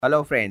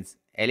Hello friends,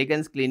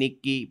 elegance clinic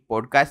की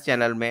podcast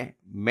channel में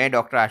मैं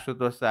doctor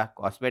Ashutosh Shah,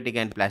 cosmetic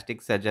and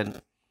plastic surgeon,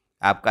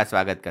 आपका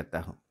स्वागत करता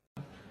हूं।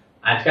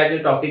 आज का जो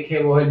टॉपिक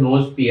है वो है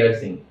नोज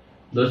पियर्सिंग।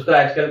 दोस्तों,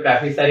 आजकल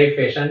काफी सारी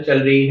फैशन चल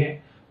रही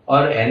है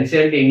और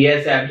एंशिएंट इंडिया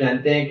से आप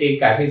जानते हैं कि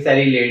काफी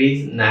सारी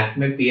लेडीज नाक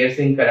में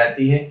पियर्सिंग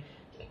कराती है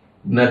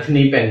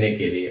नथनी पहनने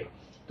के लिए।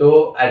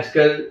 तो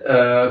आजकल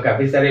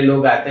काफी सारे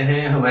लोग आते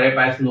हैं हमारे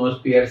पास नोज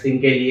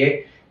पियर्सिंग के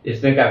लिए,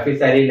 जिसमें काफी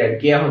सारी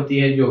लड़कियां होती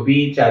हैं जो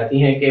भी चाहती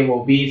हैं कि वो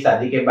भी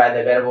शादी के बाद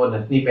अगर वो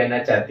नथनी पहनना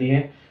चाहती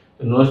हैं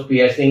तो नोज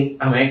पियर्सिंग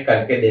हमें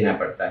करके देना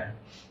पड़ता है।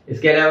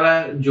 इसके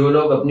अलावा जो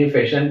लोग अपनी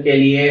फैशन के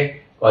लिए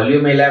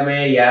कॉल्यूम एला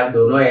में या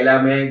दोनों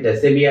एला में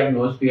जैसे भी आप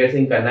नोज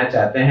पियर्सिंग करना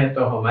चाहते हैं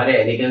तो हमारे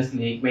एलिगेंस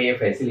क्लिनिक में ये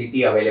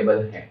फैसिलिटी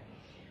अवेलेबल है।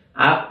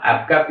 आप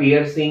आपका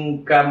पियर्सिंग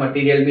का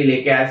मटेरियल भी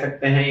लेके आ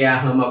सकते हैं या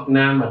हम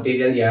अपना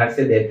मटेरियल यहाँ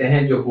से देते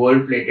हैं जो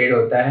गोल्ड प्लेटेड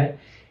होता है।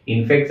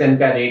 इन्फेक्शन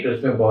का रेट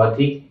उसमें बहुत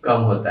ही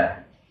कम होता है।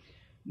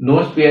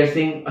 नोज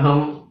पियर्सिंग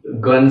हम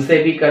गन से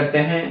भी करते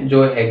हैं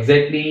जो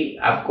एग्जैक्टली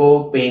आपको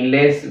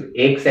पेनलेस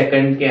 1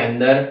 सेकंड के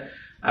अंदर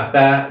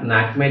आपका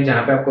नाक में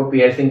जहां पे आपको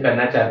पियर्सिंग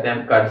करना चाहते हैं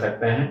हम कर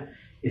सकते हैं।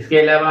 इसके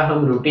अलावा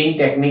हम रूटीन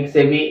टेक्निक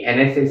से भी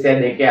एनेस्थीसिया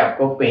देके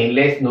आपको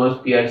पेनलेस नोज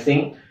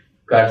पियर्सिंग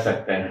कर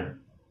सकते हैं।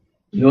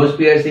 नोज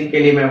पियर्सिंग के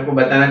लिए मैं आपको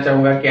बताना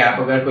चाहूंगा कि आप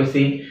अगर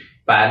किसी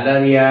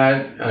पार्लर या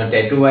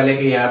टैटू वाले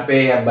के यहाँ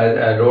पे या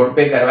रोड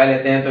पे करवा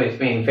लेते हैं तो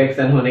इसमें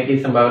इन्फेक्शन होने की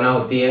संभावना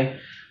होती है।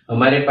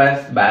 हमारे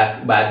पास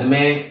बाद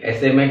में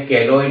ऐसे में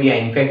केलोइड या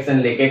इन्फेक्शन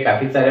लेके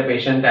काफी सारे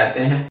पेशेंट आते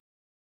हैं।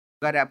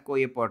 अगर आपको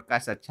ये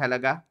पॉडकास्ट अच्छा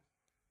लगा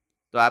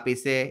तो आप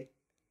इसे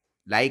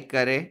लाइक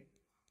करें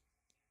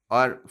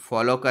और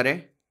फॉलो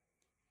करें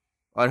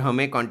और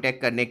हमें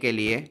कांटेक्ट करने के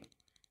लिए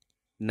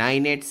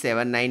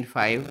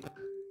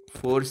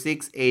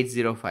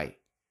 9879546805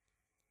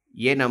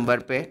 ये नंबर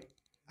पे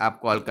आप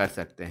कॉल कर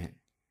सकते हैं।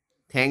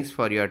 Thanks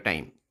for your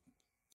time.